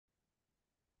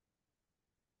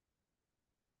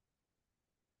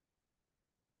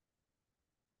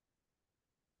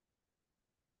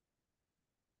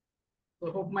So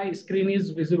I hope my screen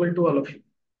is visible to all of you.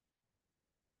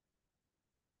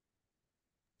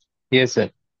 Yes, sir.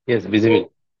 Yes,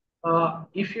 visible. So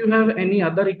if you have any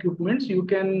other equipments, you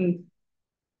can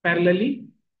parallelly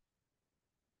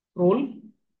scroll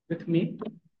with me.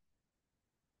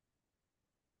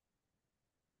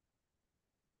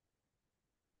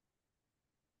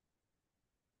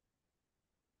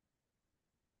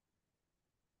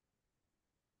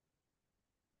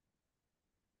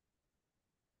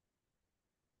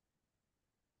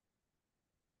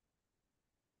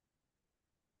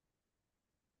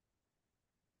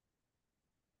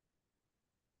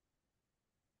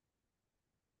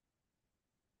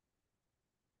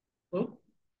 So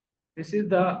this is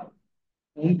the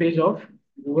home page of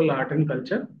Google Art and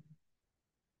Culture.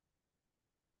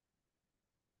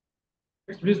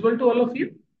 It's visible to all of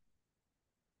you.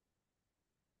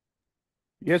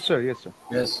 Yes, sir. Yes, sir.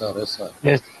 Yes, sir. Yes, sir.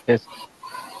 Yes, yes.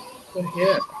 So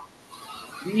here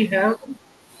we have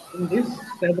in this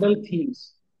several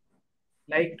themes.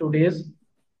 Like today's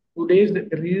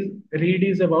read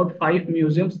is about 5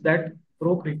 museums that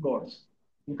broke records.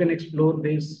 You can explore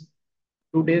this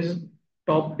today's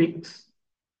top picks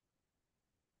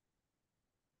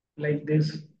like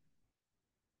this.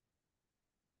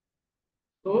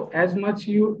 So as much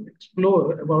you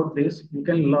explore about this, you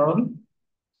can learn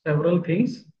several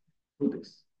things through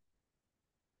this.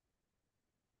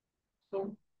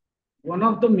 So one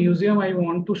of the museum I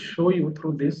want to show you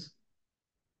through this,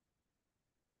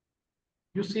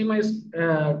 you see my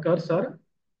cursor,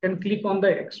 you can click on the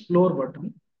explore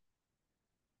button.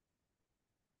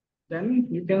 Then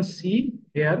you can see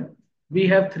here we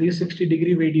have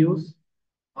 360-degree videos,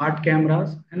 art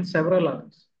cameras, and several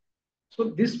others.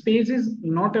 So this page is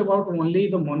not about only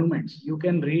the monuments. You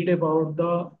can read about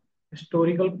the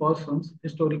historical persons,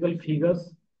 historical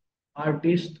figures,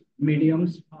 artists,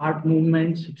 mediums, art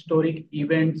movements, historic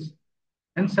events,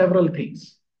 and several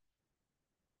things.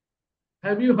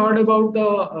 Have you heard about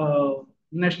the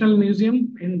National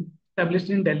Museum established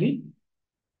in Delhi?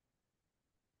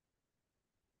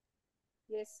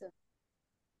 Yes, sir.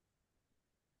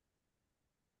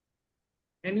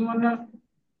 Anyone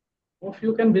of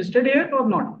you can visit here or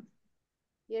not?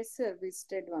 Yes, sir.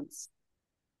 Visited once.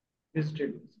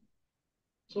 Visited.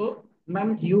 So,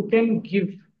 ma'am, you can give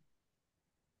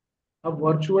a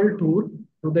virtual tour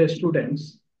to the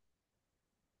students.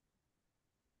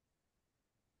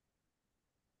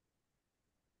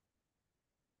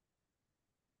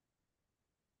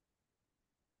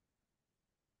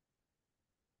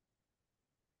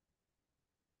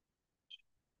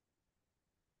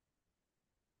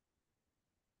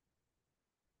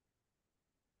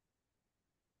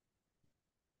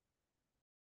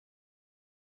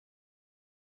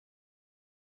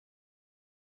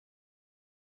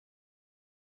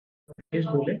 Please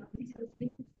बोले.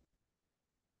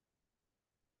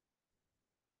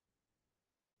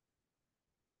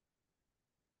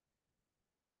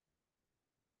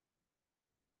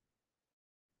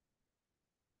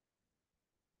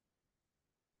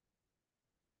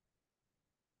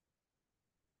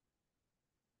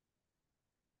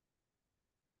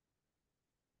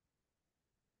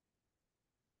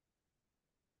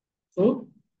 So,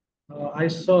 I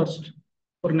searched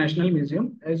for National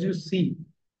Museum. As you see,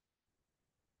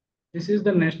 this is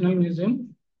the National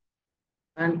Museum,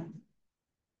 and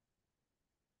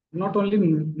not only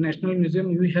National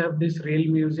Museum, we have this Rail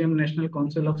Museum, National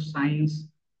Council of Science.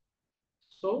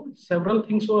 So several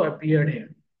things were appeared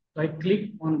here. So I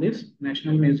click on this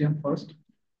National Museum first.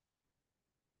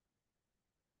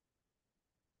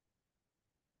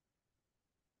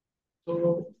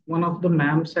 So one of the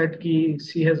ma'am said ki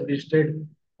she has visited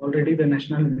already the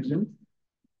National Museum.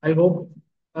 I hope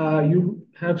you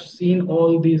have seen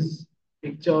all these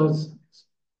pictures.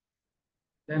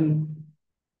 Then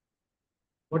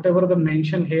whatever the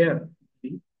mention here,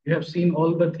 you have seen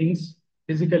all the things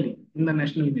physically in the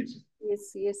National Museum.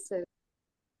 Yes, yes, sir.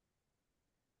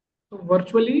 So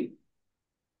virtually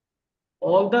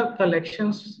all the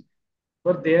collections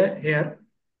were there here.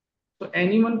 So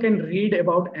anyone can read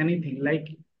about anything. Like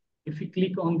if you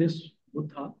click on this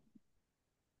Buddha,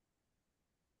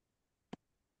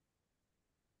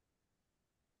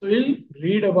 so we'll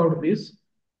read about this.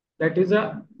 That is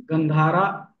a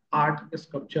Gandhara art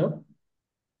sculpture.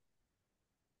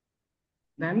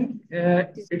 Then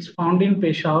it's found in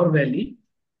Peshawar Valley,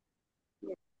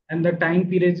 Yeah. and the time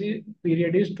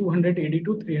period is 280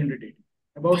 to 380.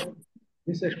 About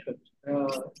this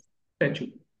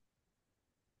statue.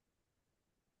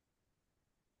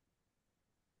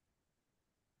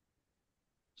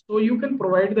 So you can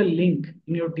provide the link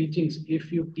in your teachings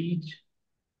if you teach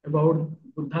about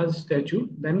Buddha's statue,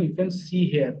 then you can see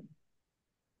here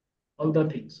all the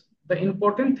things. The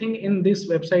important thing in this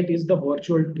website is the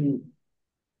virtual tour.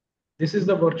 This is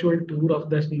the virtual tour of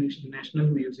the National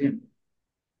Museum.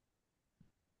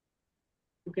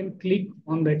 You can click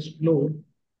on the explore.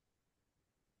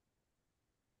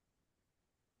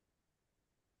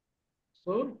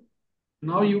 So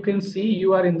now you can see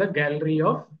you are in the gallery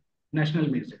of National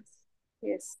Museum.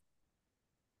 Yes.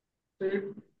 So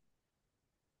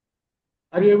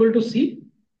are you able to see?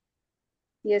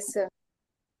 Yes, sir.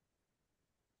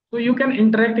 So you can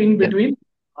interact in Yeah. between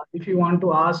if you want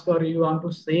to ask or you want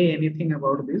to say anything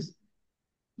about this.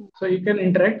 So you can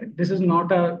interact. This is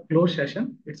not a closed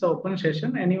session. It's an open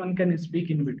session. Anyone can speak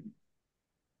in between.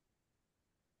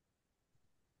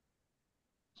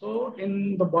 So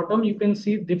in the bottom, you can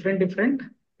see different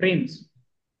frames.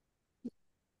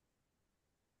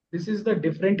 This is the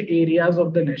different areas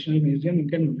of the National Museum. You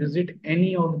can visit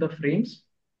any of the frames,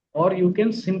 or you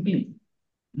can simply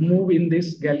move in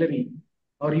this gallery,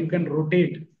 or you can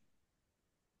rotate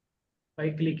by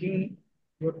clicking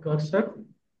your cursor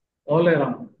all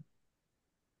around.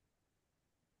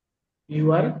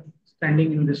 You are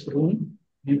standing in this room,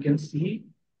 you can see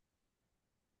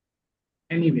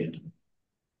anywhere.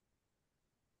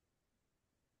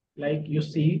 Like you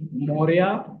see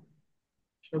Maurya,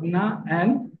 Shugna,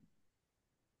 and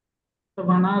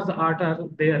Savana's art are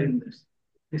there in this.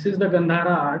 This is the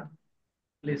Gandhara art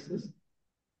places.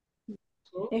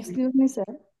 So Excuse me, sir.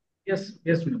 yes,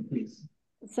 ma'am, please.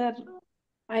 Sir,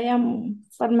 I am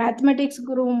for mathematics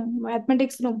room.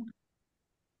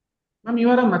 Ma'am, you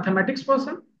are a mathematics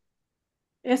person,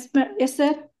 Yes,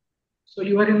 sir. so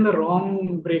you are in the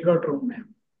wrong breakout room,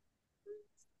 ma'am.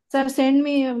 Sir, send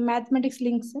me a mathematics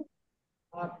link, sir.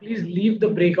 Please leave the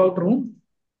breakout room,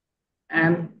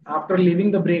 and after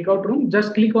leaving the breakout room,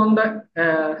 just click on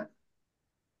the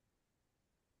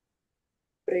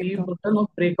leave Breakout. button of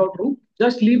breakout room.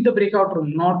 Just leave the breakout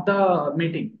room, not the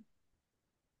meeting.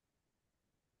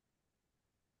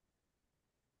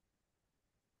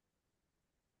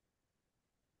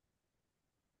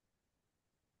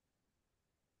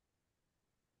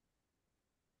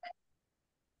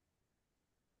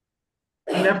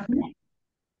 Left me.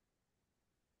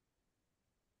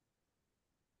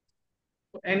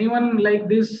 So anyone like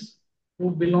this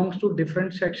who belongs to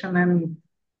different section and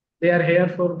they are here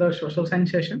for the social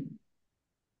science session?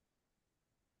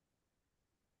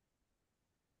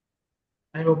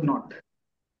 I hope not.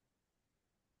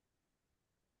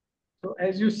 So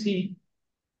as you see,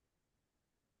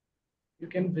 you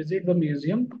can visit the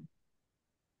museum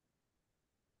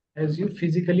as you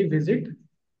physically visit.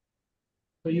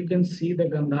 So you can see the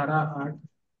Gandhara art.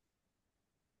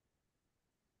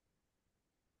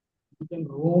 You can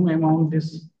roam around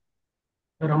this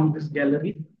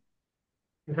gallery.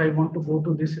 If I want to go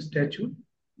to this statue,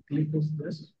 click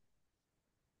this.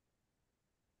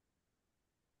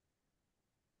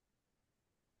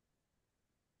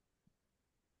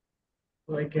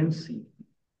 So I can see.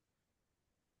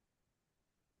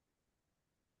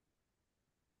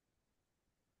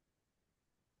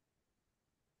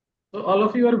 So all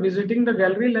of you are visiting the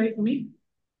gallery like me?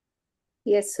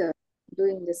 Yes, sir.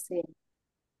 Doing the same.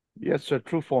 Yes, sir.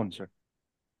 True phone, sir.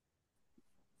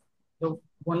 The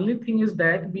only thing is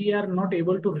that we are not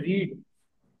able to read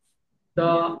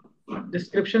the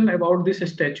description about this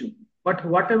statue. But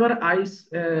whatever I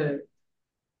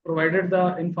provided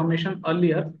the information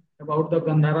earlier about the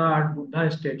Gandhara art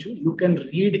Buddha statue, you can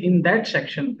read in that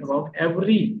section about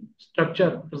every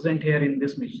structure present here in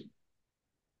this museum.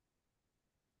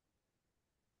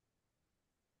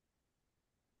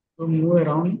 So move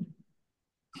around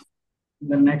in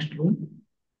the next room.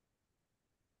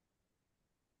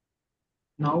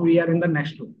 Now we are in the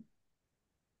next room.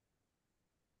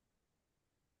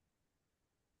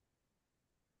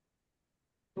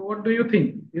 So what do you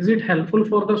think? Is it helpful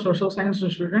for the social science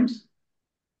students?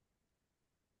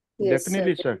 Yes, sir.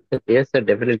 Definitely, sir. Yes, sir,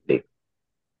 definitely.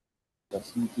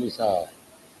 Definitely, sir.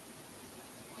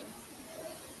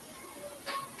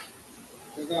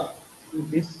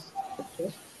 This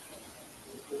structure.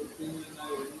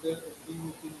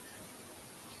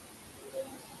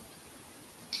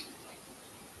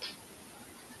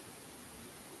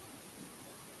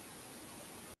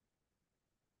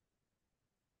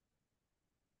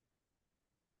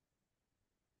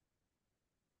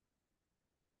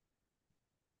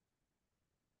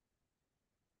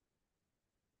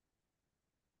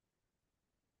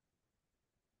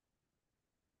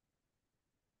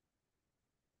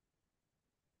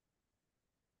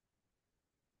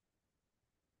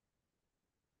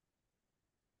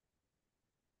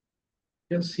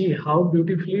 You can see how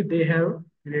beautifully they have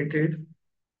related.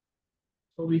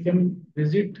 So we can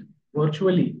visit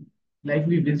virtually like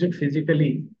we visit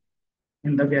physically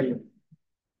in the gallery.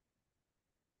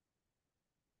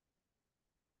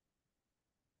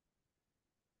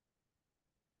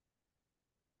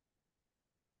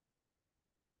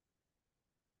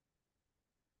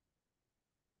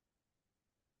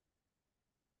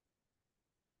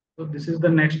 So this is the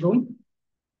next room.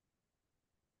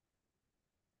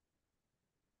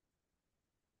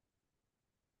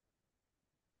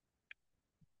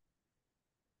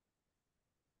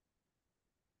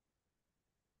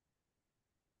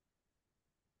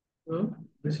 So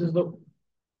this is the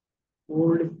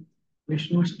old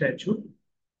Vishnu statue.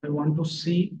 I want to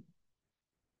see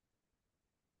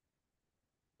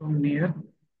from near.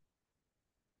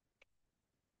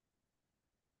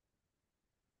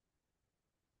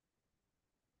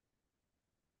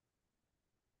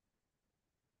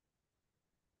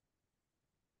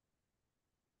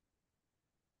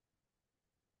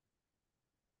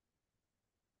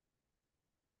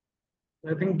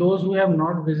 I think those who have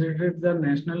not visited the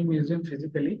National Museum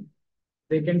physically,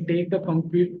 they can take a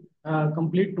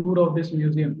complete tour of this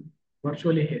museum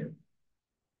virtually here.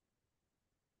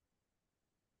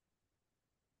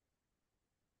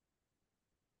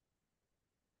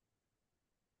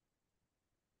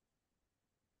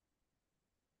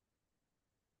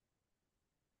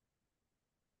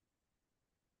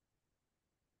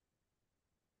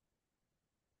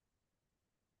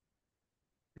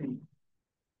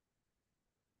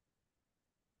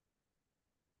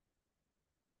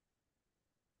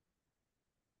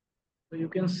 So you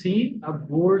can see a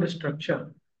gold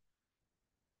structure.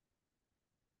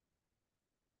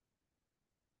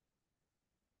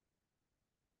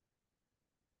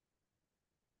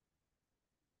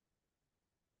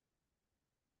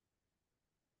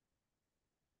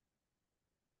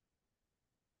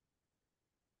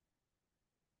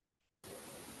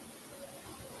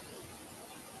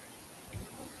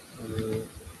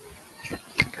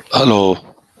 Hello,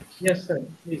 Yes, sir.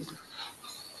 Please.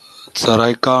 sir.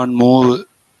 I can't move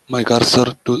my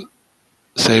cursor to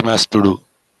same as to do.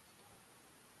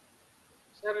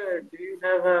 Sir, do you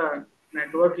have a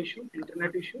network issue,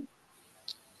 internet issue?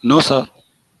 No, sir.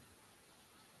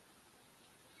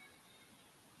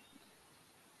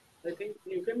 I think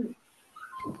you can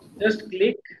just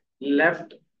click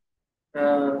left,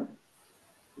 uh,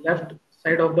 left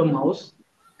side of the mouse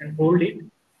and hold it,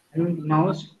 and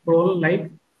now scroll like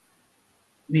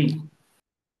me.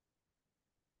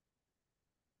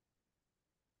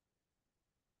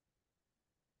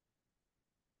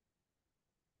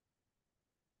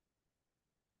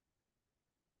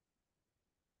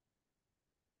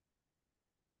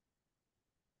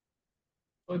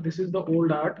 So this is the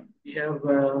old art we have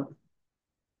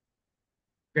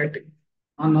get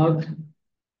unearthed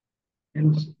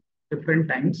in different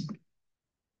times.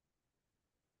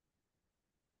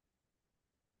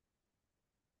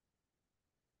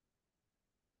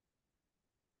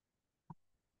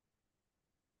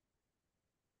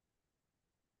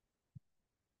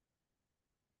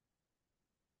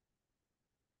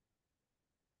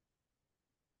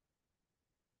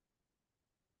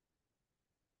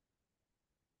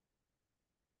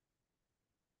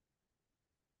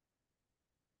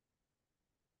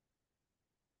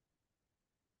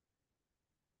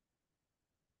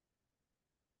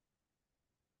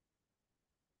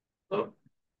 So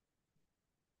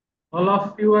all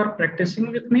of you are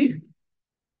practicing with me.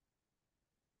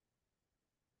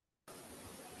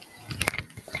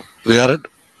 We are.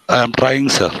 I am trying,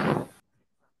 sir.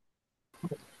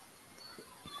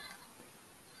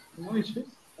 No issues.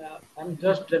 I'm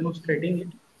just demonstrating it.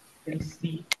 You can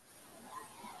see.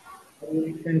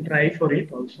 You can try for it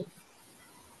also.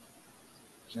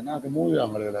 ಚೆನ್ನಾಗಿ movie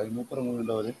ಅಂಗಡಿಲ್ಲ ಈ ಮೂಪರ movie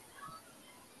ಉಂಡವರಿ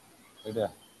ಇದೆಯಾ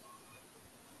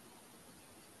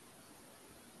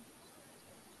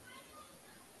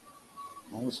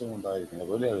mouse ಉಂಟಾಗಿತ್ತು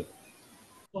ಗೊಲಿ ಆಗುತ್ತೆ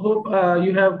So hope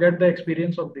you have get the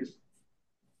experience of this.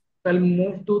 I'll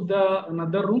move to the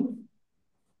another room.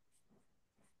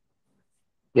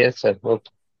 Yes, sir.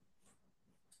 Okay.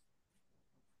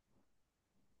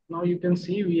 Now you can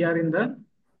see we are in the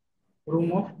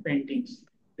room of paintings,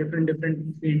 different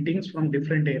paintings from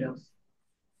different eras.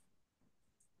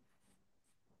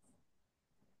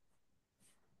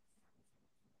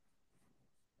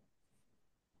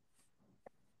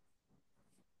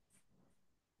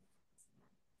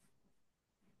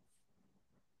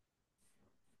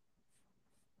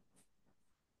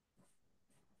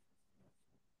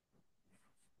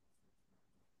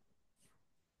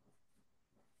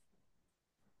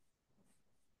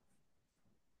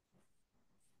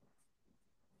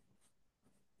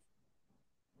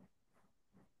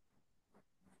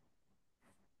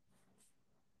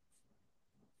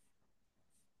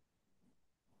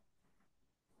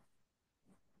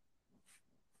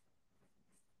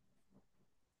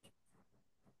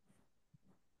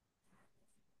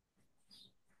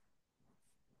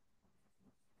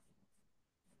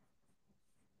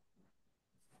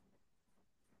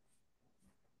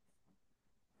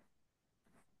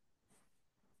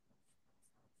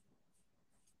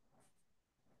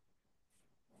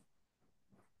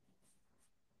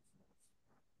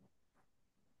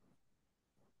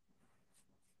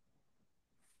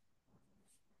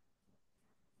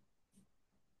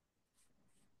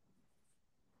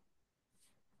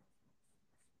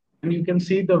 And you can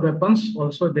see the weapons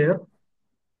also there,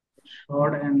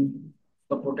 sword and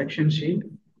the protection shield.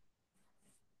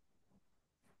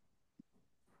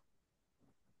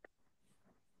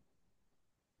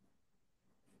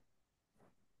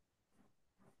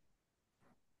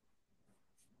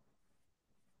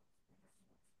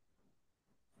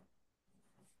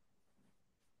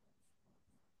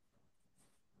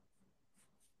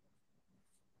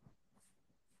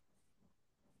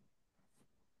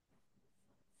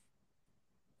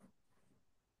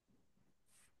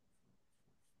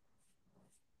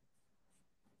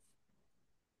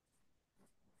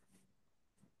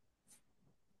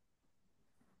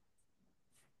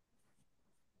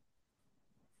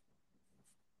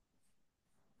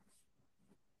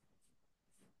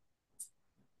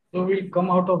 So we'll come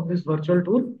out of this virtual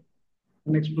tour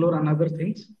and explore another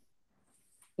things.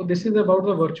 So this is about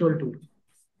the virtual tour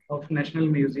of National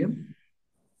Museum.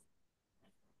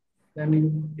 Then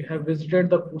you have visited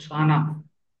the Kusana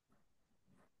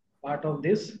part of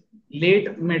this.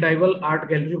 Late medieval art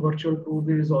gallery virtual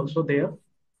tour is also there.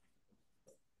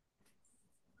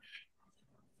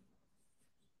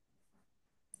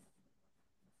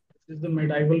 This is the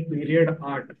medieval period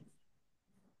art.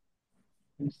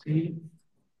 You see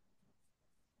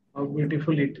how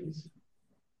beautiful it is.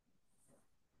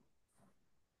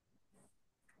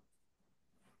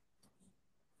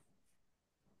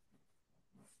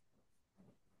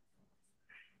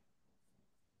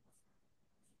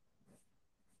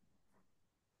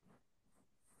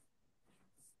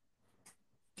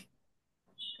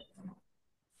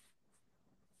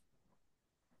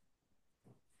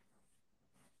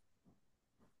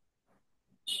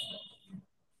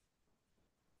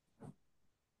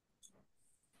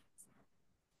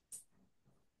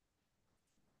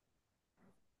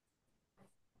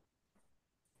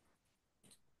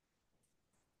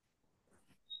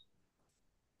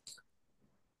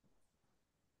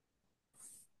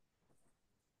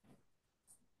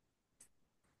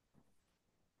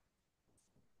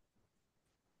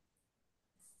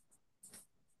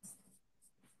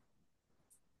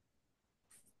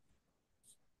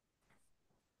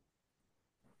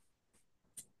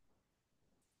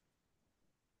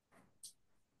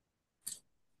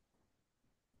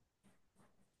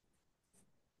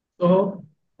 So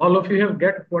all of you have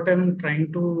get what I'm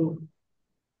trying to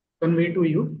convey to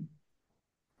you.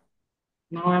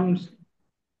 Now I'm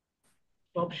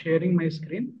stop sharing my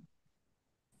screen.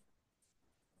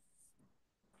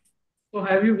 So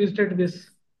have you visited this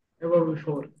ever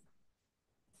before?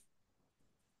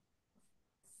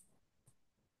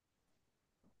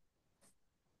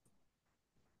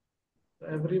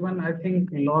 Everyone, I think,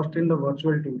 lost in the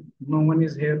virtual tour. No one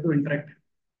is here to interact.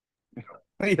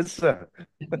 Yes, sir.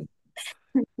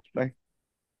 Right.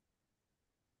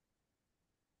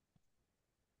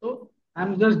 So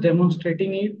I'm just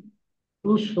demonstrating it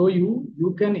to show you,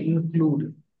 you can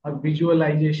include a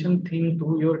visualization thing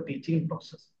to your teaching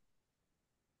process.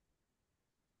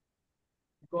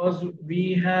 Because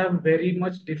we have very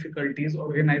much difficulties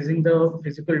organizing the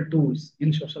physical tools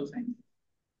in social science.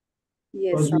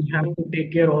 Yes, Because we have to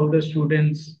take care of all the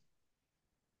students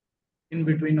in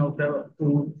between of the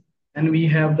two, and we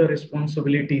have the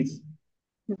responsibilities.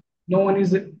 No one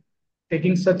is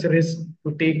taking such risk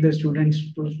to take the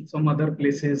students to some other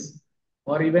places,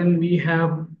 or even we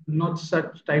have not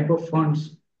such type of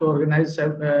funds to organize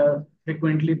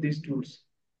frequently these tours.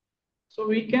 So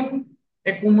we can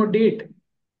accommodate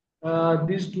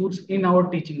these tools in our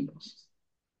teaching process,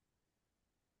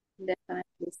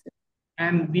 definitely, sir.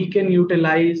 and we can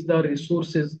utilize the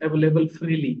resources available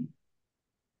freely.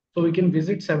 So we can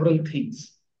visit several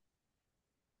things.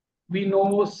 We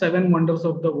know seven wonders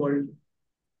of the world.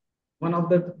 One of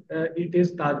the it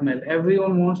is Taj Mahal.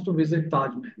 Everyone wants to visit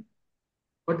Taj Mahal,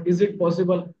 but is it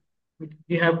possible?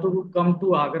 We have to come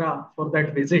to Agra for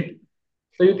that visit.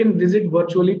 So you can visit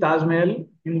virtually Taj Mahal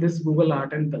in this Google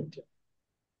Art and Culture.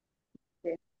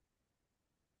 Okay.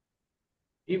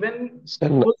 Even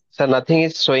Sir, nothing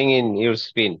is showing in your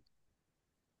screen.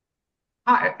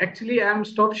 actually, I am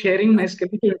stop sharing my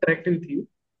screen to interact with you.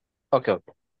 Okay,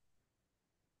 okay.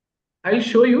 I'll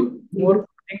show you more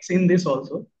things in this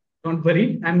also. Don't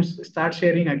worry, I'm start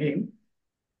sharing again.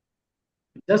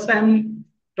 Just I'm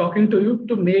talking to you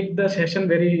to make the session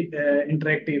very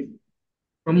interactive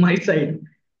from my side,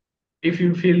 if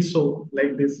you feel so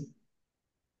like this.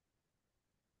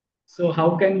 So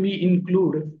how can we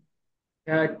include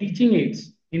teaching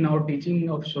aids in our teaching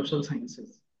of social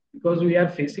sciences? Because we are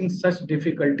facing such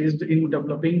difficulties in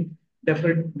developing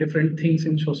different things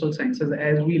in social sciences,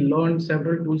 as we learned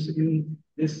several tools in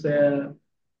this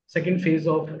second phase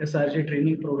of SRG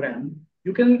training program.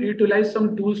 You can utilize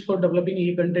some tools for developing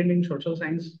e-content in social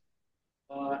science.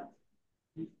 Uh,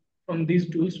 from these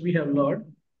tools we have learned,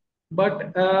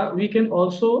 but we can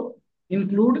also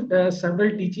include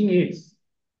several teaching aids,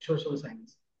 social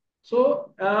science.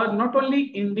 So not only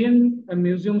Indian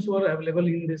museums were available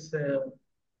in this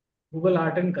Google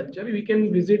Art and Culture, we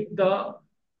can visit the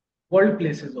world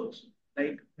places also,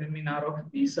 like the Minar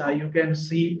of Pisa. You can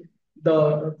see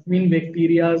the Queen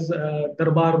Victoria's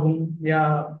Darbar Room,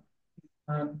 yeah,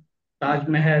 uh, Taj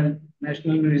Mahal,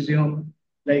 National Museum,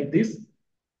 like this.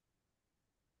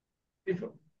 If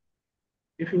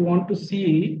if you want to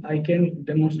see, I can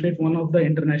demonstrate one of the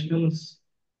international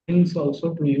things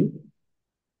also to you.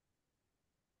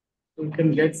 So you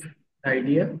can get the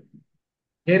idea.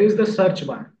 Here is the search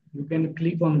bar. You can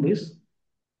click on this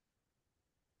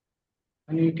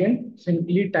and you can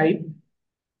simply type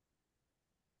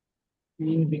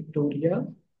Queen Victoria.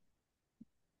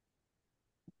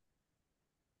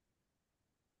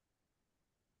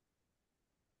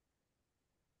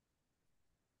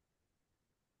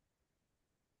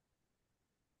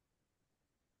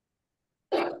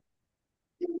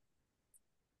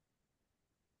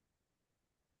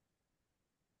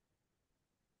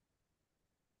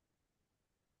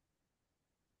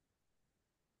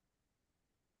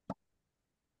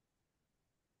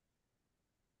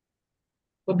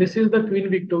 So this is the Queen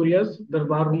Victoria's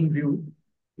Darbar Room view.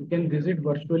 You can visit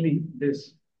virtually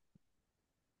this.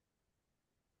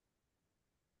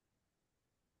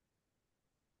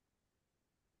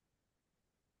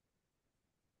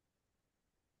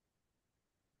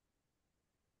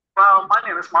 Well, my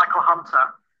name is Michael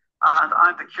Hunter, and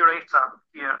I'm the curator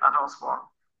here at Osborne.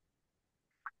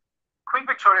 Queen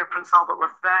Victoria and Prince Albert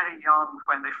were very young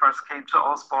when they first came to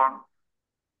Osborne.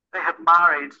 They had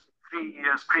married 3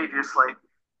 years previously,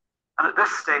 and at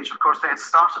this stage, of course, they had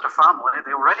started a family.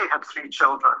 They already had 3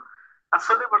 children, and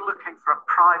so they were looking for a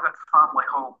private family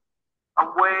home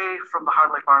away from the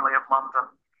hurly-burly of London.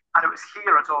 And it was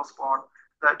here at Osborne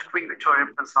that Queen Victoria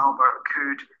and Prince Albert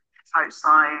could get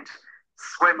outside,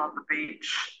 swim on the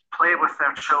beach, play with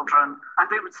their children, and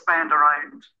they would spend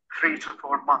around 3 to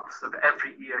 4 months of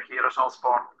every year here at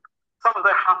Osborne. Some of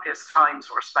their happiest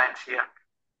times were spent here.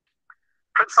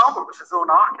 Prince Albert was his own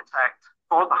architect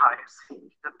for the house. He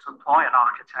didn't employ an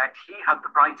architect. He had the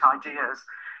bright ideas.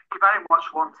 He very much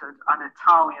wanted an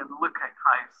Italian-looking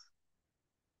house.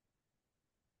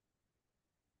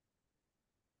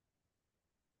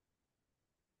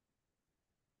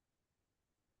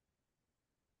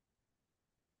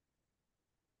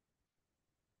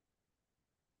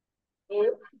 So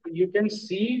you can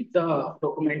see the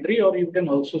documentary, or you can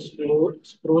also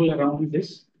scroll around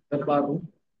this Darbar Room.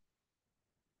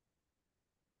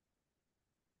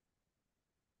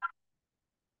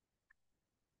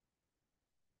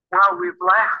 Now we've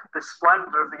left the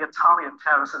splendor of the Italian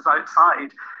terraces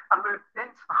outside and moved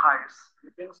into the house.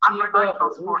 You can And see we're the now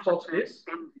roof transported of to this.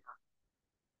 India,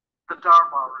 the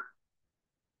Darbar Room.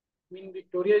 Queen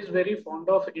Victoria is very fond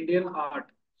of Indian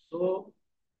art. So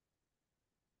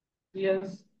she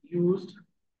has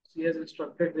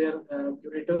instructed their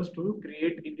curators to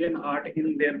create Indian art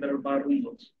in their Darbar Room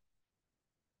also.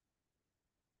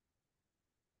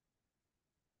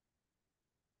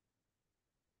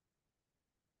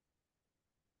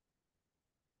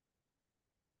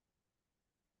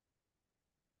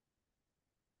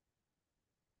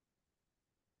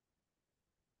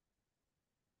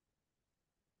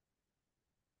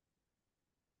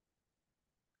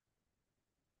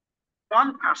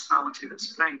 One personality that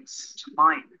springs to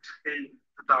mind in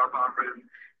the Darbar Room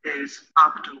is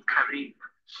Abdul Karim.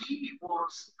 He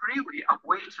was really a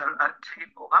waiter at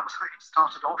table. That was how he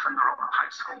started off in the royal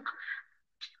household.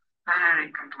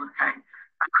 Very good looking.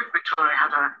 And Queen Victoria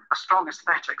had a strong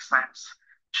aesthetic sense.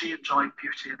 She enjoyed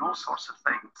beauty and all sorts of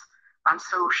things. And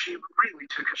so she really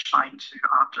took a shine to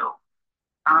Abdul.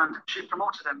 And she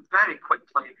promoted him very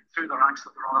quickly through the ranks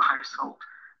of the royal household,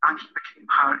 and he became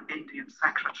her Indian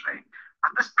secretary.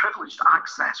 And this privileged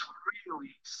access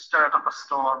really stirred up a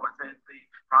storm within the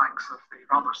ranks of the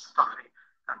rather stuffy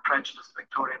and prejudiced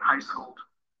Victorian household.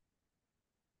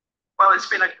 Well, it's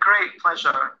been a great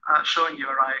pleasure showing you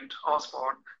around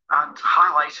Osborne and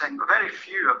highlighting very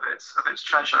few of its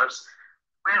treasures.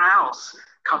 Where else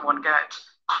can one get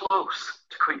close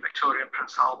to Queen Victoria and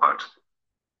Prince Albert?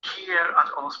 Here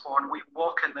at Osborne, we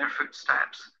walk in their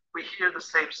footsteps. We hear the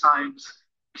same sounds.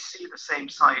 We see the same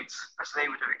sights as they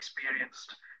would have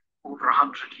experienced over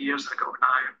 100 years ago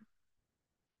now.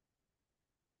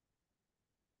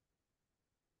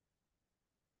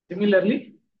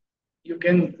 Similarly, you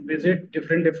can visit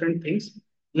different things.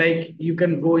 Like you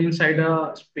can go inside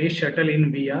a space shuttle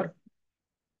in VR.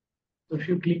 So if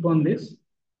you click on this,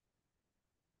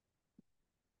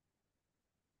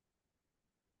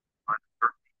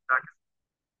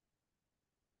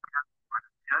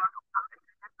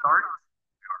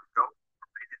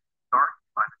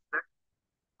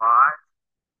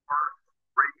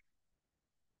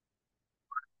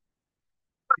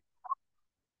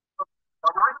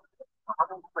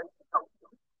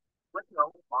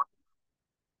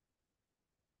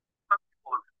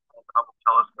 Hubble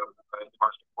telescope is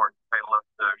most important payload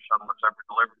to shuttle that's ever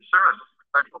delivered. Sarah, is this a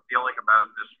special feeling about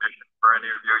this mission for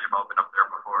any of you? You've all been up there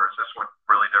before. Is this one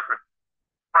really different?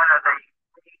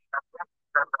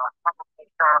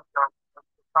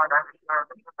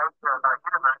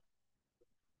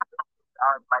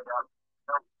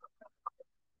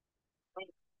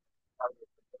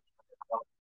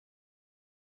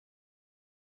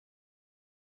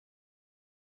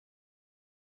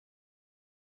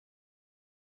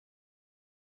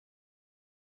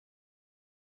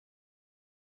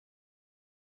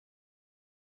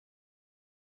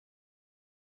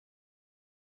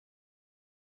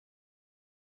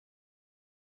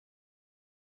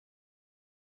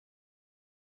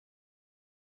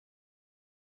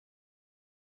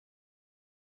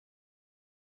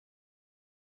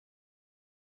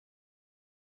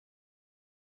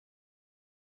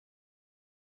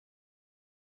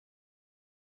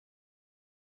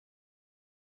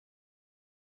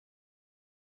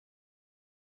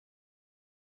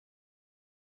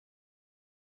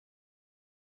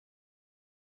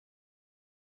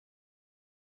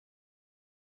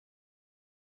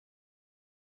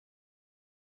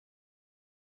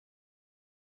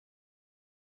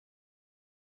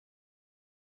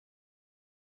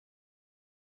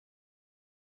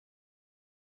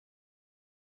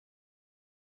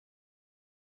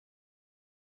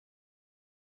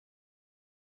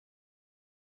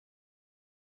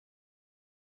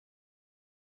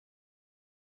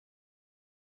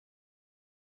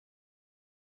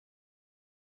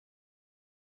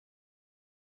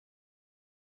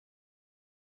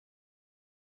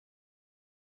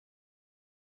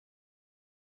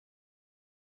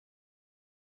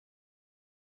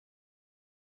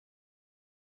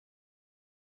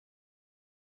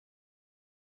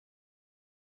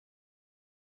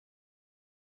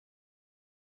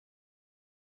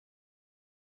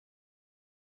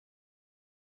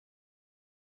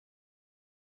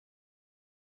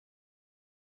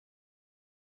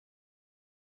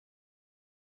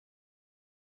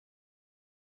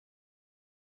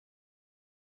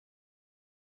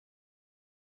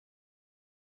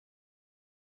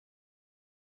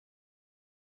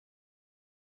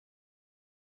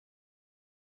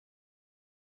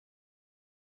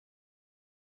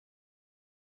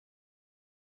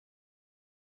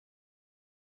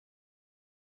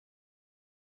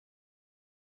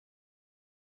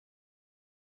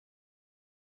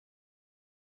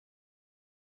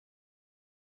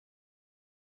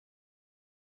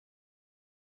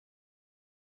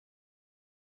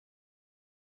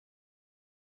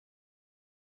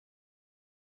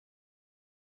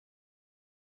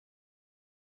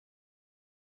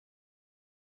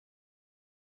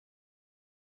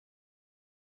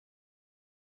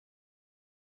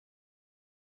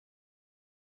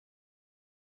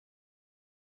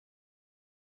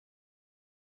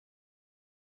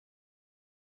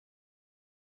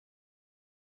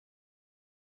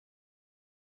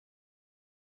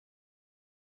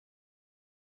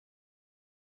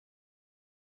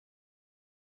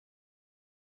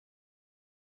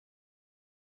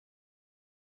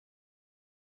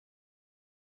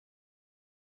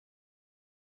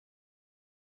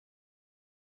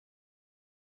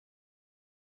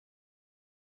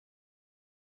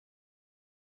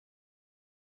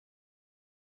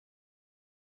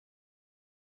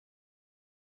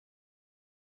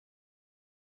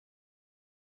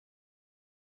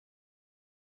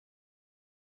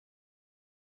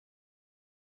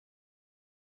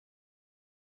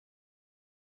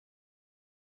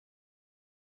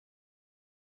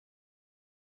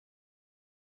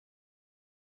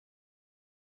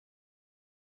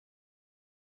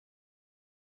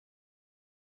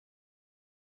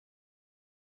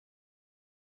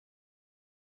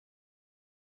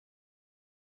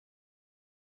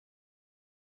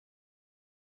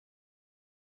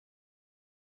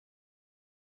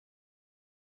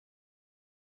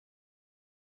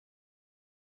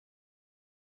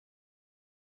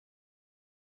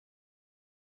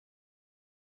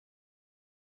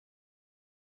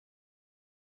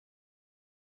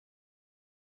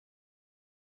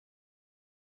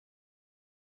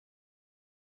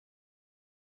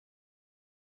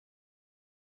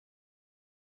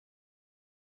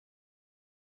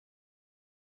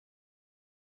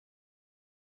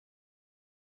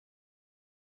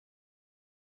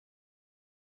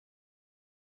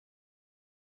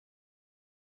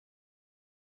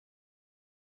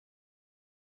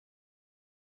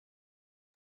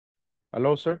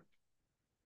 Hello, sir.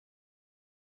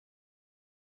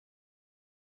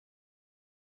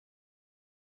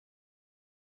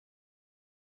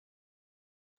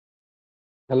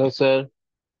 Hello, sir.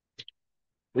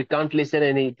 We can't listen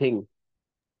anything.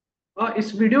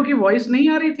 इस video की voice नहीं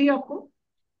आ रही थी आपको?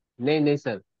 नहीं,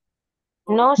 sir.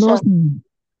 No, No, sir. sir.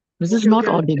 This is Okay, not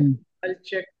okay, audible. I'll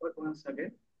check once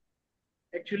again.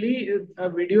 Actually, a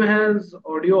video has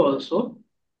audio also.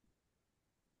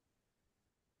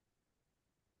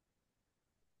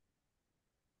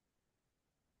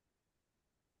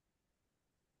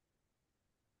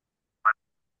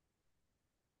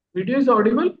 Video is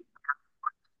audible?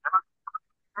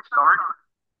 Start.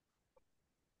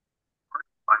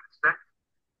 5, 6,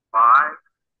 5,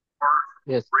 4,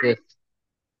 Yes, 3. yes.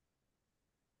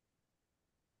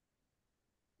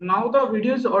 Now the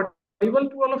video is audible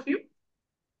to all of you?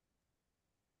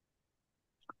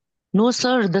 No,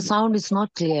 sir. The sound is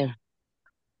not clear.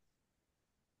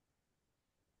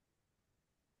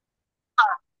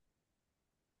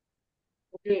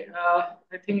 Okay,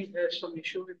 I think there's some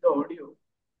issue with the audio.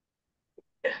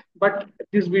 But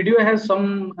this video has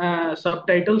some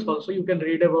subtitles also. You can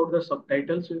read about the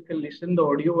subtitles. You can listen the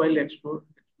audio while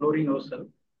exploring yourself.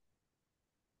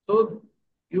 So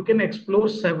you can explore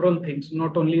several things,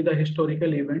 not only the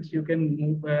historical events. You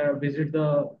can visit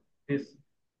this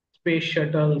space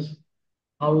shuttles,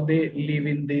 how they live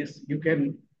in this. You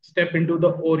can step into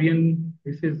the Orion.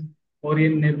 This is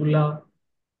Orion Nebula.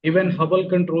 Even Hubble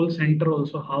Control Center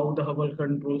also, how the Hubble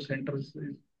Control Centers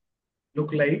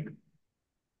look like.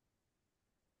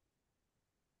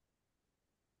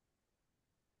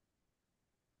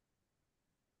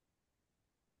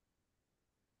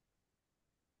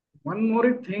 One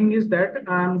more thing is that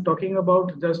I'm talking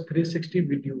about just 360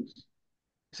 videos.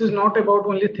 This is not about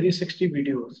only 360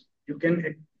 videos. You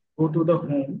can go to the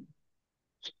home.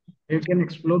 You can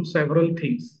explore several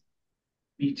things,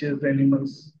 beaches,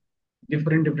 animals,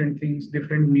 different things,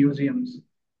 different museums.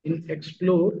 In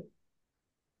Explore,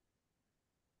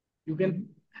 you can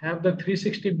have the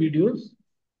 360 videos.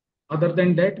 Other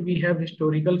than that, we have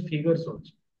historical figures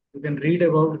also. You can read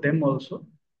about them also.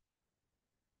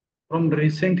 From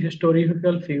recent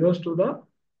historical figures to the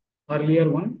earlier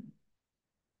one.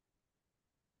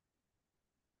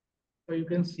 So you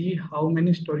can see how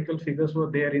many historical figures were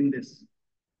there in this.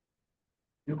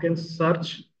 You can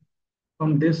search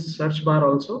from this search bar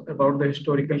also about the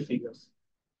historical figures.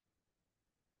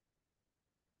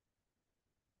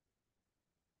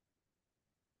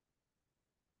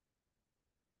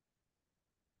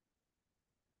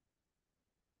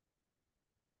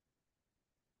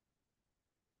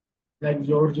 Like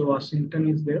George Washington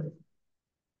is there.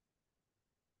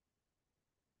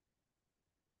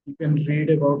 You can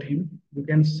read about him. You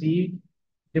can see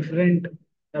different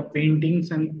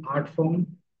paintings and art form.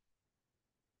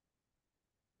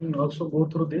 You can also go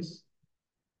through this.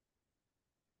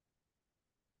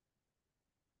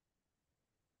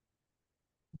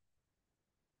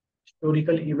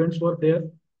 Historical events were there.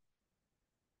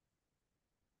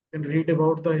 You can read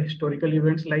about the historical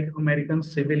events like American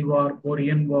Civil War,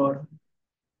 Korean War,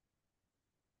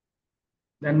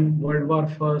 then World War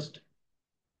First,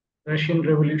 Russian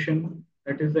Revolution.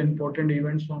 That is the important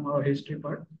events from our history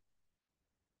part.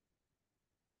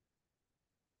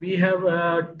 We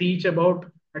have teach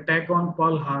about attack on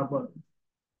Pearl Harbor.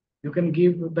 You can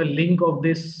give the link of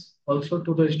this also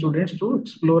to the students to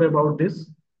explore about this.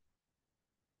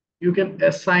 You can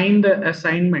assign the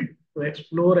assignment to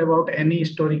explore about any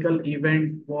historical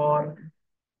event, war,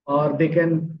 or they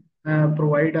can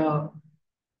provide a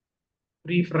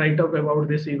brief write-up about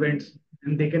these events,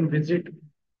 and they can visit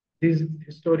these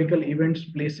historical events,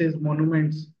 places,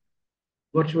 monuments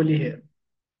virtually here.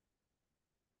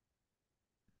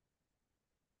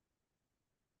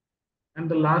 And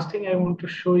the last thing I want to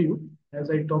show you, as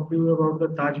I talk to you about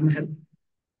the Taj Mahal.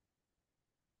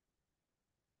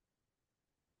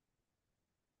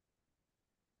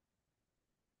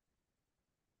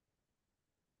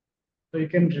 So you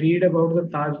can read about the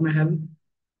Taj Mahal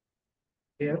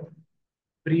here.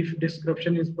 Brief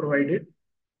description is provided.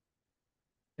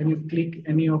 When you click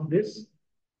any of this,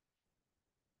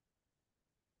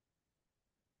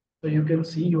 so you can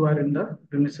see you are in the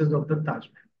premises of the Taj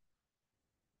Mahal.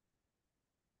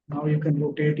 Now you can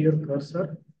rotate your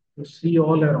cursor to see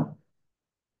all around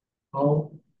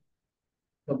how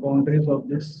the boundaries of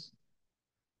this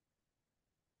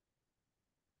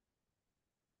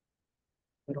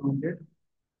around it.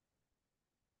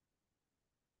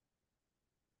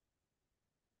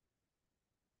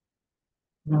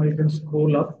 Now you can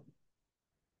scroll up.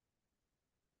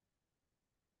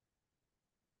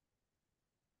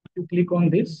 You click on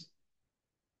this.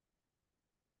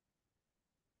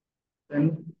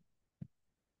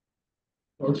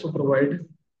 also provide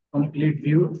complete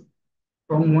view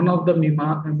from one of the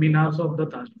minars of the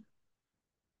Taj Mahal.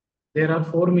 There are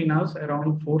four minars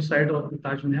around four sides of the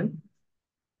Taj Mahal.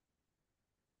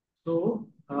 So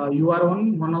you are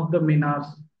on one of the minars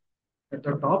at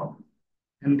the top,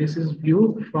 and this is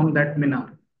view from that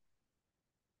minar.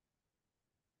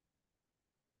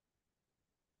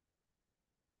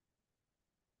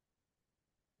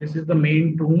 This is the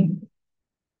main tomb.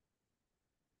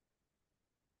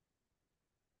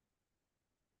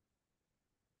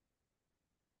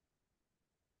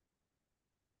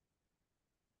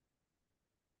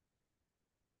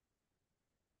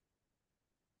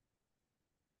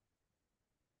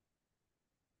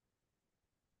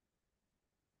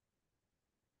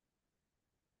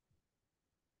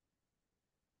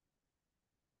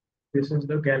 This is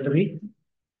the gallery.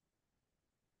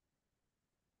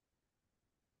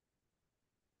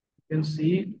 You can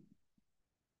see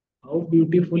how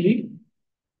beautifully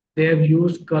they have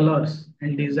used colors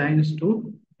and designs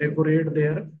to decorate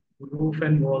their roof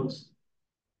and walls.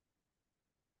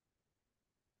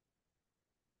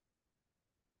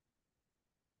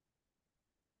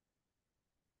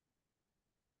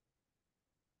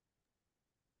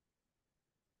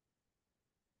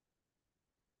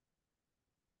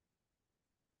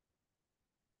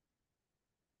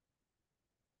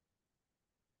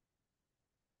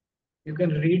 You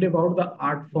can read about the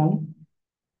art form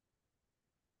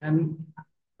and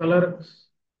color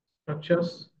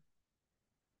structures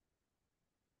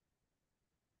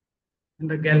in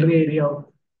the gallery area of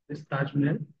this Taj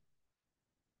Mahal.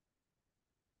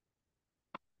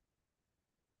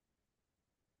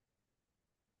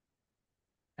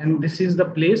 And this is the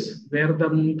place where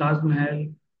the Taj Mahal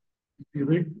is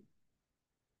built,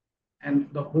 and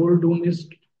the whole dome is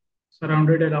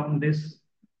surrounded around this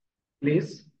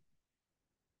place.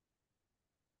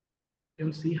 You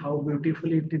can see how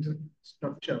beautifully it is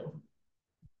structured.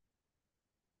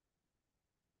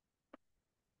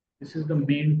 This is the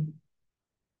main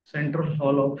central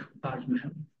hall of Taj Mahal.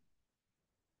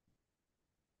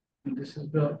 And this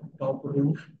is the top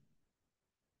roof.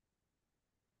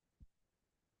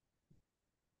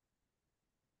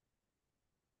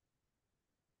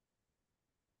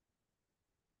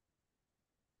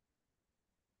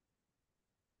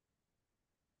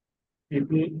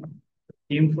 People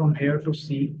came from here to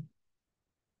see.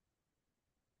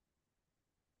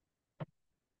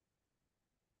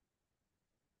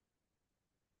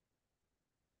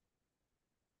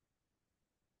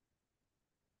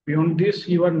 Beyond this,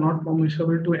 you are not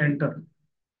permissible to enter,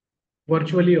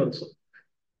 virtually also.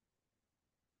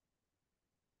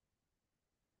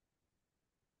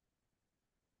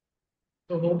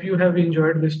 So hope you have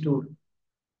enjoyed this tour.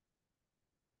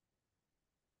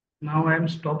 Now I am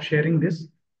stop sharing this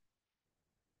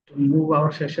to move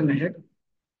our session ahead.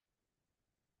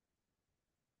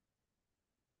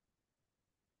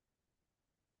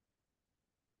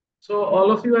 So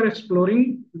all of you are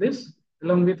exploring this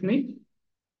along with me.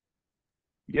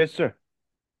 Yes, sir.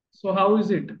 So how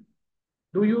is it?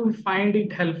 Do you find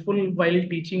it helpful while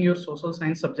teaching your social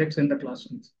science subjects in the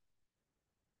classrooms?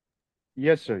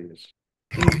 Yes, sir. Yes.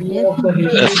 In view Yes, of the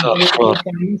Yes, history, sir, political sure.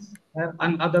 science,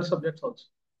 and other subjects also.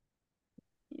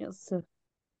 yes, sir.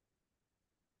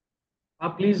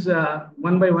 Please,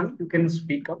 one by one, you can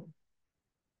speak up.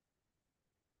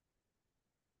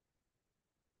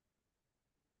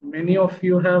 Many of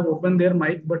you have opened their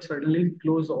mic, but suddenly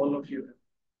close all of you.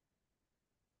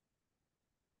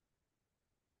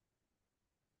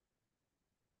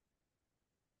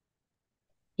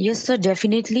 Yes, sir,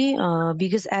 definitely.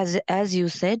 Because as you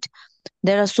said,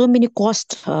 there are so many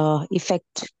cost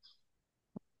effect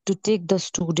to take the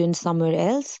student somewhere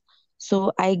else.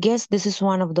 So I guess this is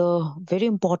one of the very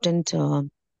important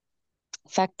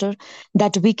factor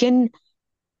that we can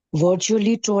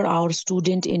virtually tour our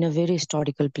student in a very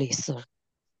historical place, sir.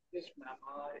 Yes, ma'am.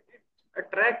 It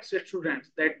attracts students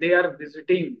that they are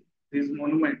visiting these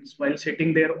monuments while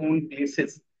sitting their own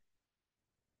places,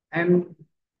 and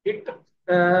it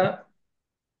uh,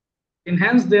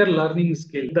 enhance their learning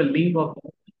skill. The link of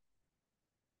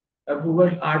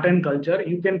Google Art and Culture,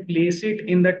 you can place it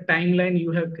in the timeline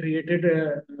you have created,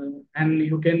 and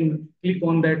you can click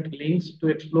on that links to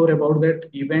explore about that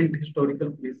event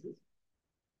historical places.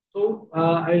 So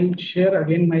I'll share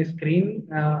again my screen,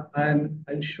 and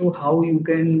I'll show how you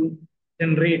can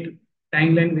generate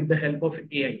timeline with the help of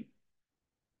AI.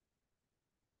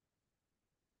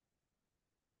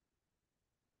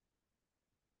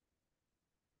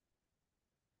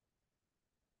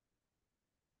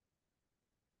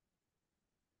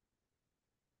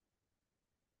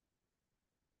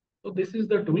 So this is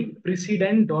the tool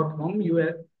precedent.com.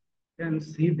 You can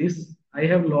see this. I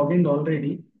have logged in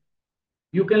already.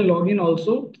 You can log in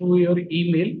also through your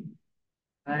email,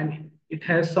 and it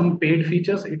has some paid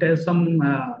features. It has some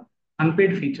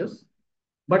unpaid features,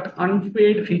 but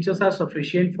unpaid features are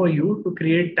sufficient for you to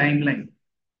create timeline.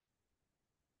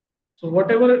 So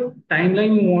whatever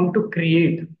timeline you want to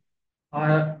create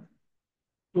uh,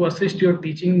 to assist your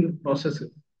teaching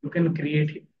processes, you can create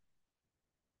it.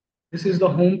 This is the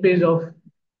home page of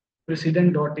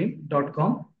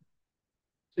precedent.in.com.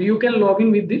 So you can log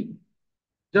in with it.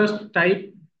 Just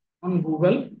type on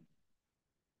Google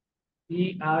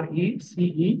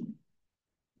PRECEDEM.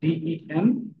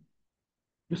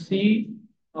 You see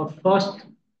first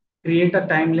create a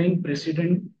timeline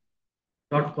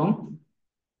precedent.com.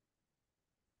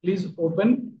 Please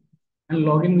open and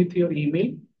log in with your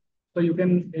email so you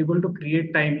can able to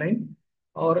create timeline,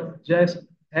 or just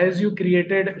as you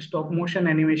created stop motion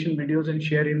animation videos and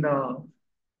share in the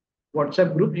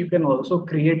WhatsApp group, you can also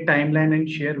create timeline and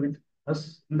share with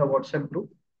us in the WhatsApp group.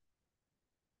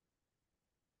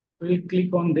 We'll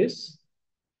click on this.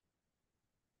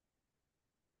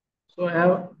 So I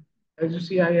have, as you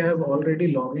see, I have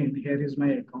already logged in. Here is my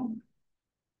account.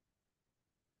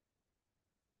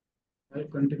 I'll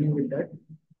continue with that.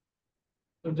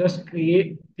 So just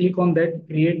click on that,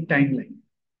 create timeline.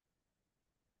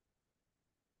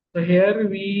 So here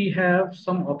we have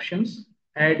some options: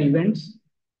 add events,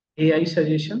 AI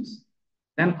suggestions,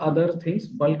 and other things,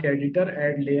 bulk editor,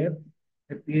 add layer,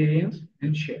 appearance,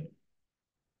 and share.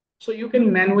 So you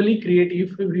can manually create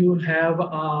if you have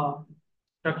a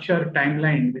structured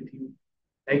timeline with you,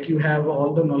 like you have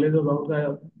all the knowledge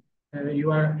about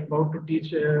you are about to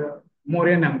teach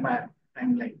Mauryan Empire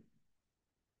timeline.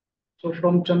 So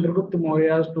from Chandragupta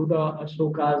Mauryas to the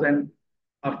Ashokas, and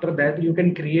after that you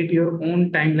can create your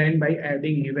own timeline by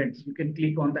adding events. You can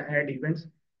click on the add events,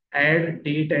 add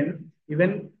date and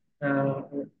even uh,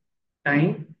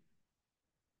 time,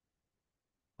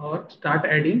 or start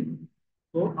adding.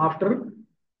 So after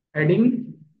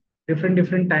adding different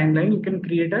timeline, you can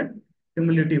create a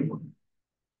cumulative one.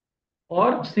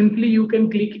 Or simply you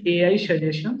can click AI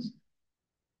suggestions.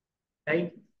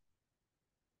 Like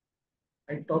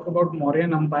I talk about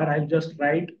Mauryan Empire, I'll just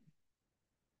write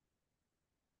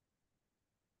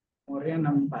Mauryan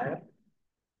Empire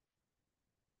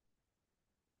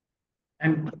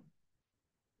and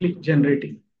click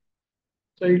generating.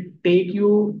 So it take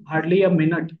you hardly a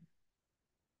minute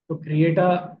to create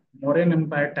a Mauryan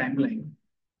Empire timeline.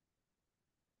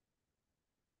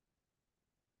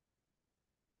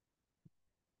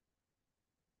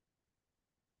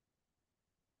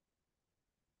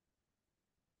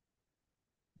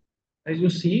 As you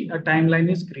see, a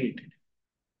timeline is created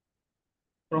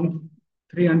from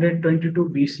 322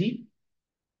 BC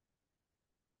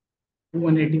to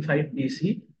 185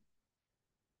 BC.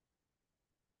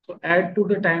 So add to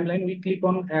the timeline, we click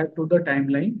on add to the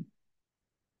timeline.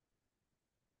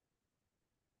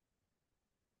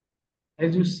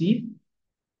 As you see,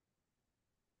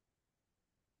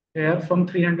 here from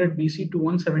 300 BC to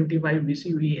 175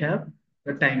 BC, we have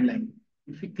the timeline.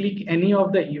 If you click any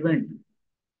of the event,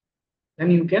 then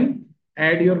you can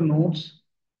add your notes.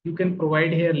 You can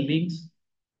provide here links.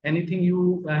 Anything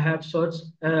you have searched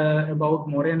about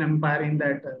Mauryan Empire in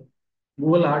that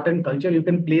Google Art and Culture, you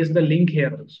can place the link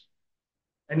here also.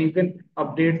 And you can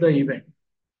update the event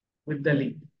with the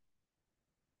link.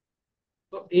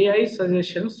 So AI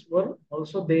suggestions were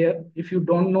also there. If you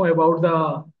don't know about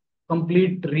the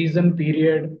complete reason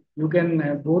period, you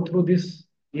can go through this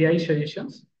AI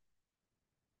suggestions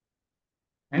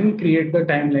and create the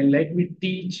timeline. Like we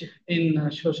teach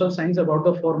in social science about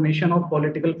the formation of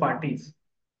political parties.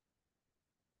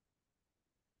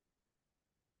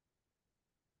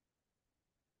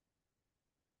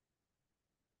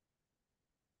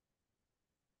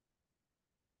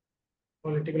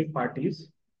 Political parties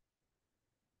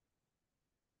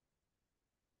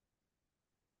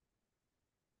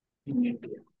in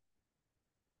India.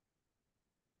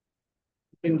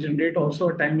 You can generate also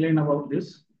a timeline about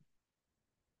this.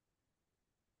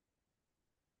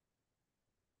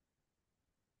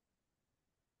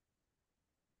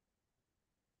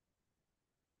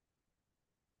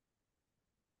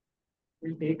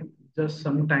 Will take just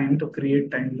some time to create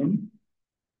timeline.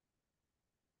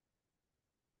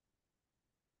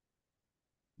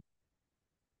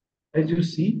 As you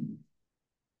see,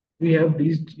 we have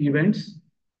these events,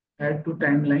 add to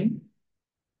timeline.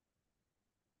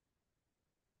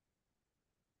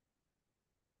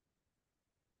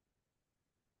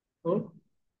 So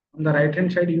on the right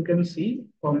hand side, you can see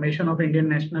formation of Indian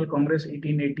National Congress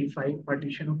 1885,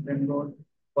 partition of Bengal,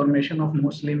 formation of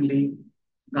Muslim League,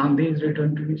 Gandhi is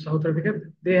returned to South Africa.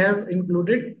 They have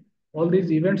included all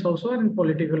these events also in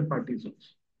political parties also.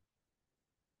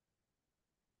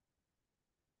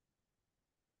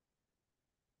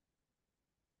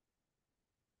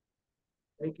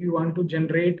 Like you want to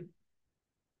generate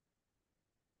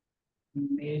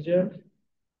major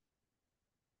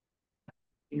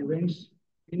events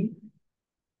in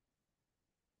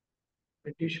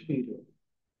British period.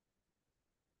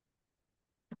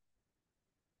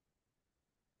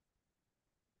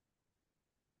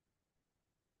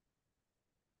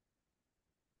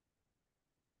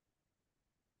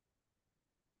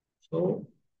 So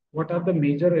what are the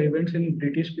major events in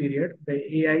British period?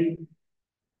 The AI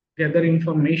gather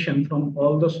information from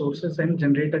all the sources and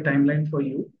generate a timeline for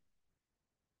you.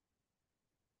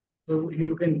 So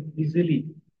you can easily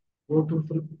go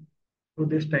through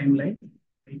this timeline.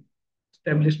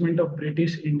 Establishment of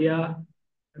British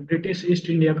East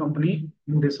India Company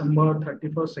in December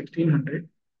 31st, 1600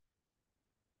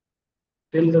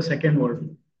 till the Second World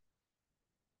War.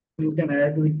 You can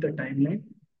add with the timeline.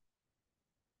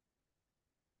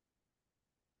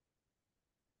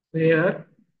 Where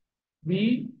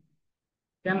we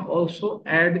can also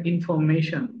add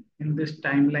information in this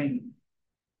timeline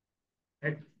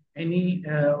at any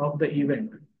of the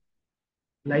event,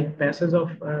 like passes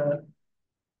of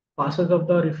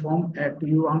the Reform Act.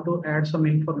 You want to add some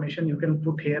information, you can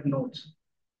put here notes,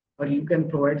 or you can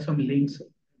provide some links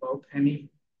about any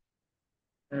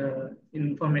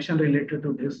information related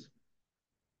to this.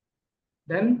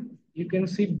 Then you can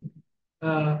see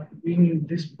in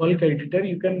this bulk editor,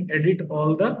 you can edit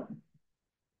all the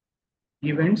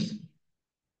events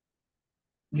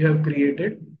you have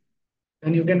created.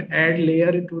 Then you can add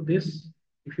layer to this.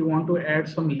 If you want to add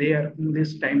some layer in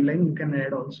this timeline, you can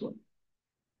add also.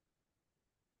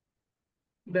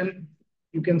 Then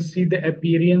you can see the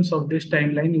appearance of this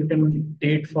timeline. You can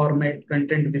date, format,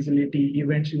 content, visibility,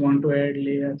 events you want to add,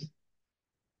 layers.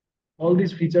 All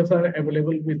these features are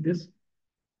available with this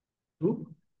to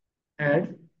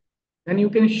add. Then you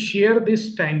can share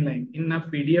this timeline in a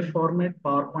PDF format,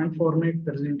 PowerPoint format,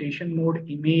 presentation mode,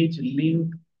 image,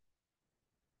 link.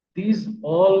 These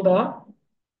all the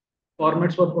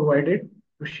formats were provided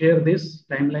to share this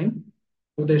timeline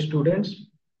to the students,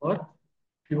 or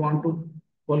if you want to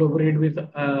collaborate with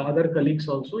other colleagues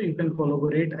also, you can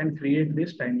collaborate and create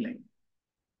this timeline.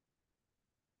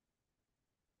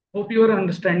 Hope you are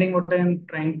understanding what I am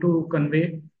trying to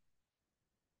convey.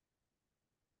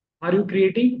 Are you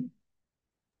creating?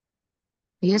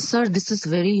 Yes, sir, this is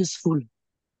very useful.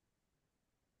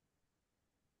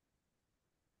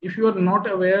 If you are not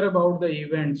aware about the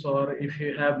events, or if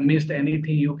you have missed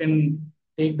anything, you can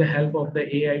take the help of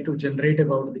the AI to generate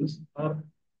about this. Or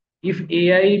if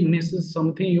AI misses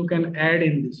something, you can add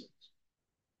in this.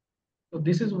 So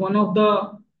this is one of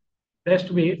the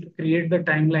best way to create the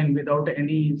timeline without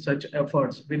any such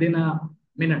efforts within a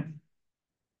minute.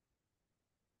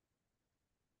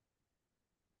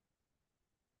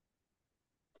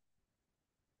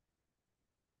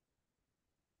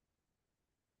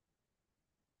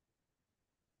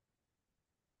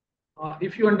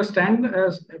 If you understand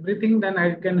everything, then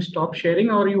I can stop sharing,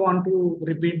 or you want to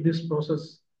repeat this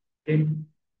process again?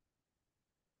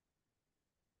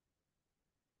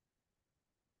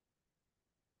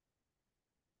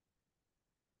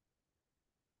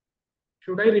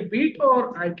 Should I repeat,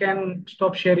 or I can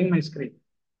stop sharing my screen?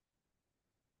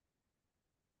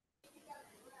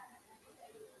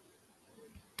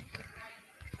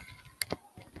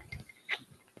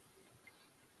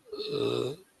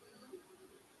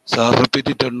 Sir, repeat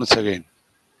it once again.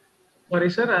 Sorry,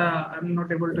 sir, I'm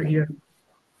not able to hear.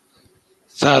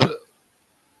 Sir,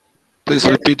 please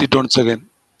Yes. repeat it once again.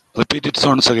 Repeat it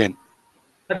once again.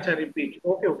 Achha, repeat.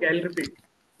 Okay, I'll repeat.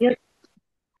 Yes.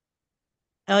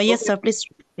 Yes, Okay. sir, please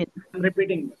repeat. I'm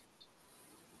repeating.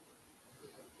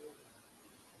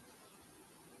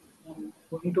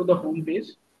 Going to the home page.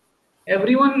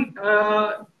 Everyone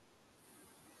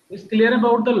is clear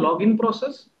about the login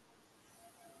process?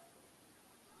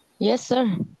 Yes,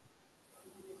 sir.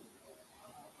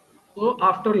 So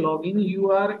after login, you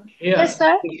are here. Yes,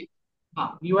 sir.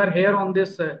 You are here on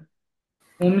this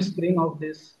home screen of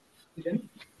this region.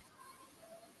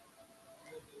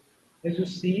 As you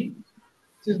see,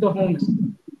 this is the home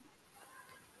screen.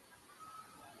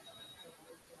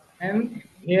 And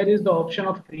here is the option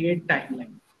of create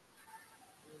timeline.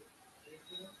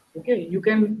 Okay, you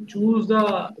can choose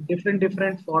the different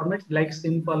formats like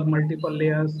simple, multiple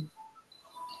layers,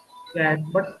 that,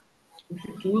 but if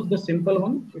you choose the simple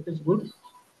one, it is good.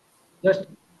 Just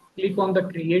click on the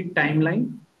create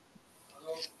timeline.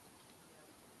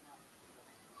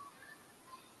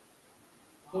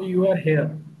 So you are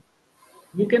here.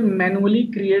 You can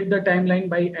manually create the timeline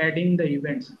by adding the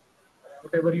events.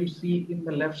 Whatever you see in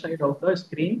the left side of the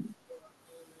screen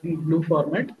in blue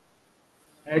format,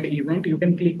 add event, you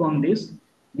can click on this.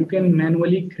 You can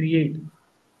manually create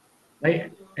by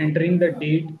entering the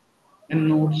date and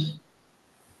notes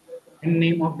and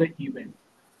name of the event.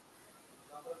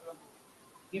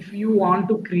 If you want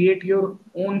to create your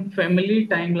own family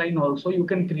timeline also, you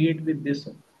can create with this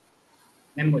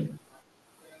manually.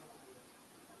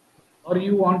 Or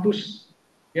you want to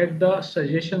get the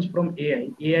suggestions from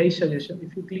AI suggestion.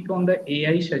 If you click on the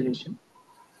AI suggestion,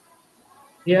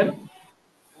 here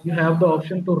you have the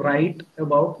option to write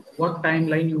about what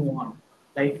timeline you want.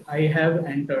 Like I have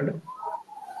entered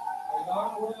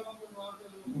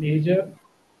major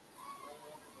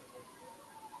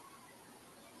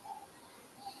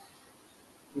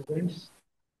events,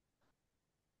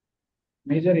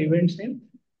 in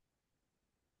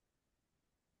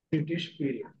British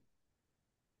period.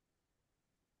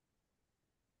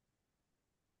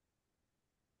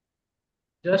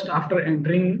 Just after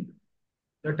entering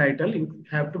the title, you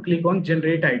have to click on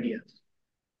generate ideas.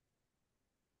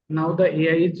 Now the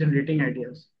AI is generating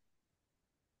ideas.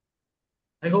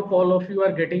 I hope all of you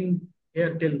are getting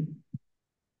here till.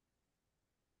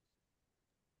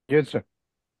 Yes, sir.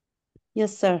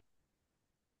 Yes, sir.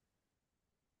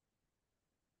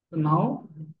 So now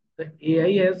the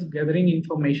AI is gathering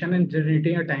information and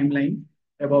generating a timeline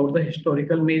about the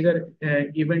historical major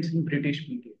events in British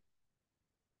period,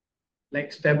 like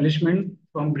establishment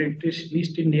from British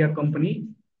East India Company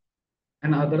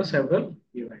and other several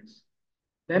events.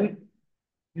 Then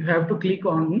you have to click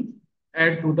on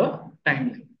add to the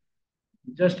timeline.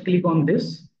 Just click on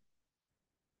this.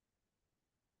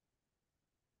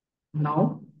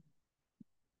 Now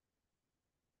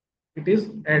it is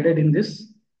added in this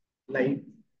live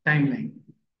timeline.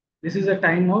 This is a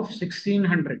time of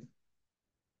 1600,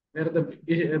 where the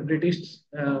British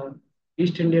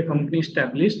East India Company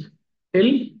established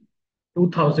till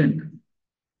 2000,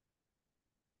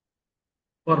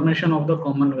 formation of the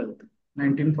Commonwealth,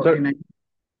 1949.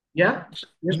 Yeah.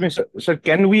 Excuse me, sir. Sir,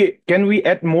 can we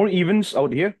add more events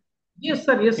out here? Yes,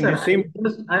 sir. Yes, In sir. the same.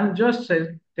 I'm just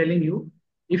telling you,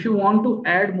 if you want to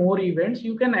add more events,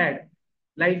 you can add.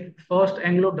 Like first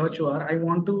Anglo-Dutch War, I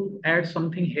want to add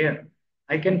something here.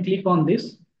 I can click on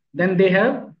this. Then they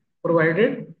have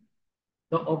provided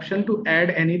the option to add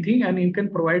anything, and you can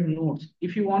provide notes.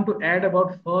 If you want to add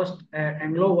about first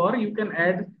Anglo War, you can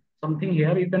add something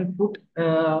here. You can put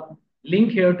a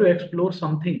link here to explore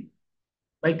something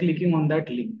by clicking on that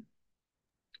link.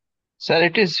 Sir,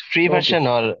 it is free Okay. version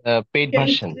or paid Yeah,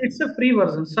 version? it's a free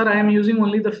version, sir. I am using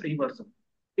only the free version.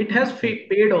 It has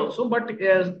paid also, but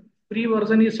as free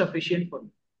version is sufficient for me.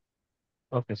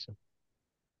 Okay, sir.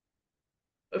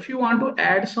 If you want to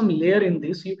add some layer in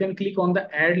this, you can click on the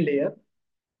add layer.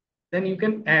 Then you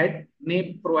can add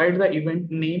name, provide the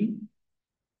event name,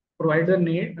 provide the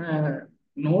name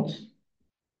notes.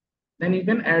 Then you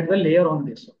can add the layer on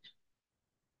this also.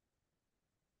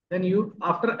 Then you,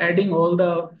 after adding all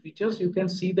the features, you can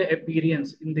see the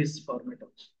appearance in this format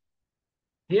also.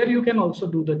 Here you can also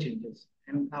do the changes,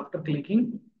 and after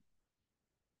clicking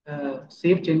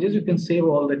save changes, you can save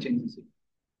all the changes.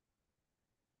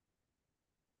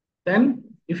 Then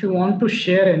if you want to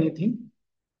share anything,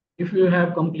 if you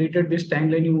have completed this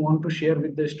timeline, you want to share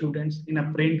with the students in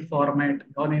a print format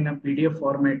or in a PDF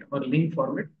format or link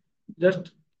format,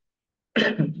 just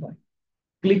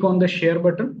click on the share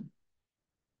button.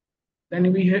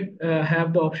 Then we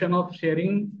have the option of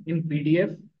sharing in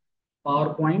PDF,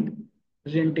 PowerPoint,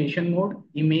 presentation mode,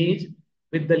 image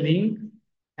with the link,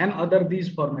 and other these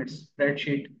formats,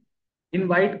 spreadsheet.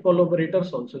 Invite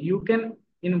collaborators also. You can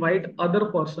invite other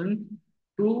person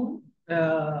to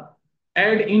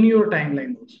add in your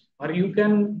timeline also, or you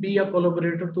can be a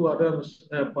collaborator to other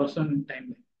person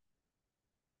timeline.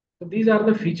 So these are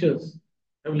the features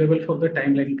available for the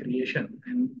timeline creation,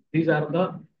 and these are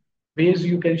the ways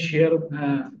you can share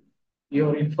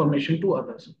your information to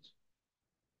others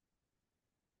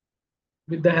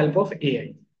with the help of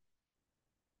AI.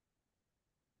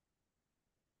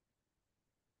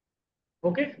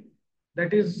 Okay,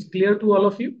 that is clear to all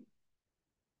of you.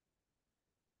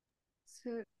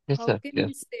 Sir, Yes, how sir. can Yes.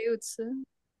 we save, sir?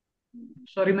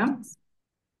 Sorry, ma'am.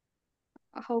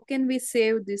 How can we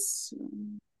save this?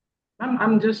 Ma'am,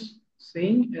 I'm just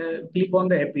saying, click on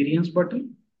the appearance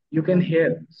button. You can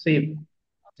here save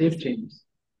changes,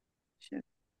 Sure.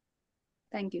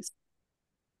 Thank you, sir.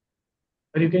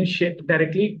 or you can share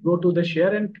directly. Go to the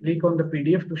share and click on the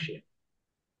PDF to share.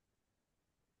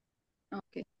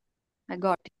 Okay, I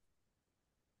got it.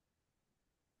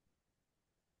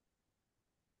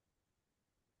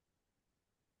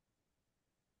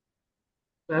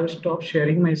 So I will stop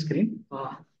sharing my screen.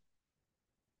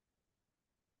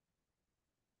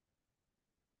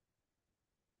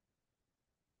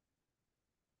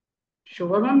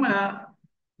 Shobha ma'am,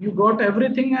 you got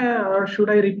everything, or should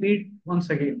I repeat once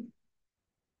again?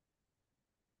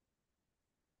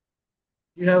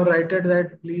 You have written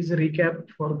that please recap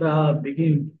for the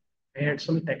beginning. I had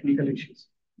some technical issues.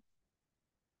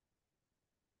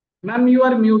 Ma'am, you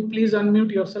are mute. Please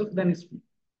unmute yourself, then speak.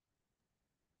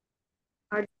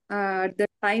 The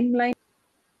timeline.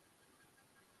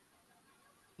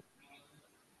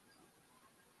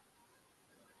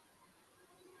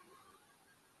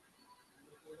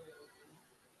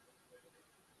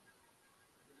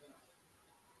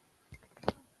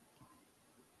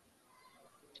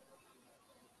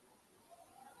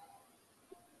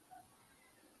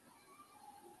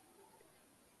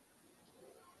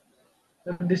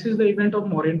 This is the event of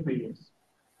Mauryan period.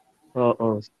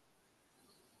 Oh,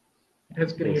 It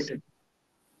has yes. created.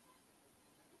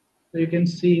 So you can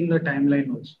see in the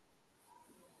timeline also.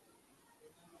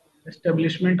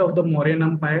 Establishment of the Mauryan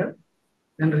Empire,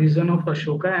 then reign of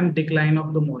Ashoka and decline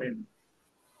of the Mauryan.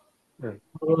 Yeah.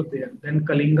 All there. Then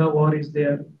Kalinga War is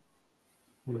there.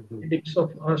 Mhm. Edicts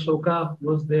of Ashoka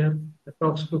was there.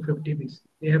 Approx 250 BC.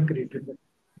 They have created that.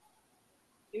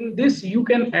 In this, you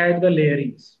can add the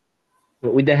layerings.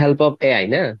 With the help of AI,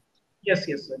 na? Yes,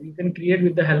 yes, sir. You can create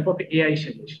with the help of AI,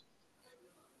 Shailesh.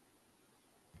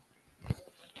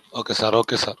 Okay, sir.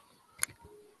 Okay, sir.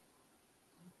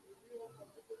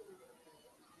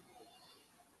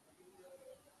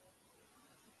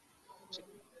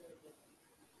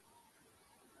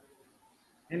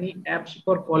 Any apps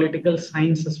for political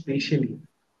science, especially?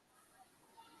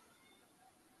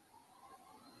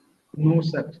 No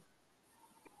such.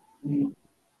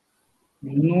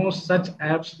 No such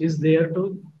apps is there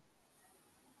to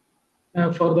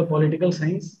for the political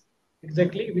science.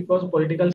 Exactly because political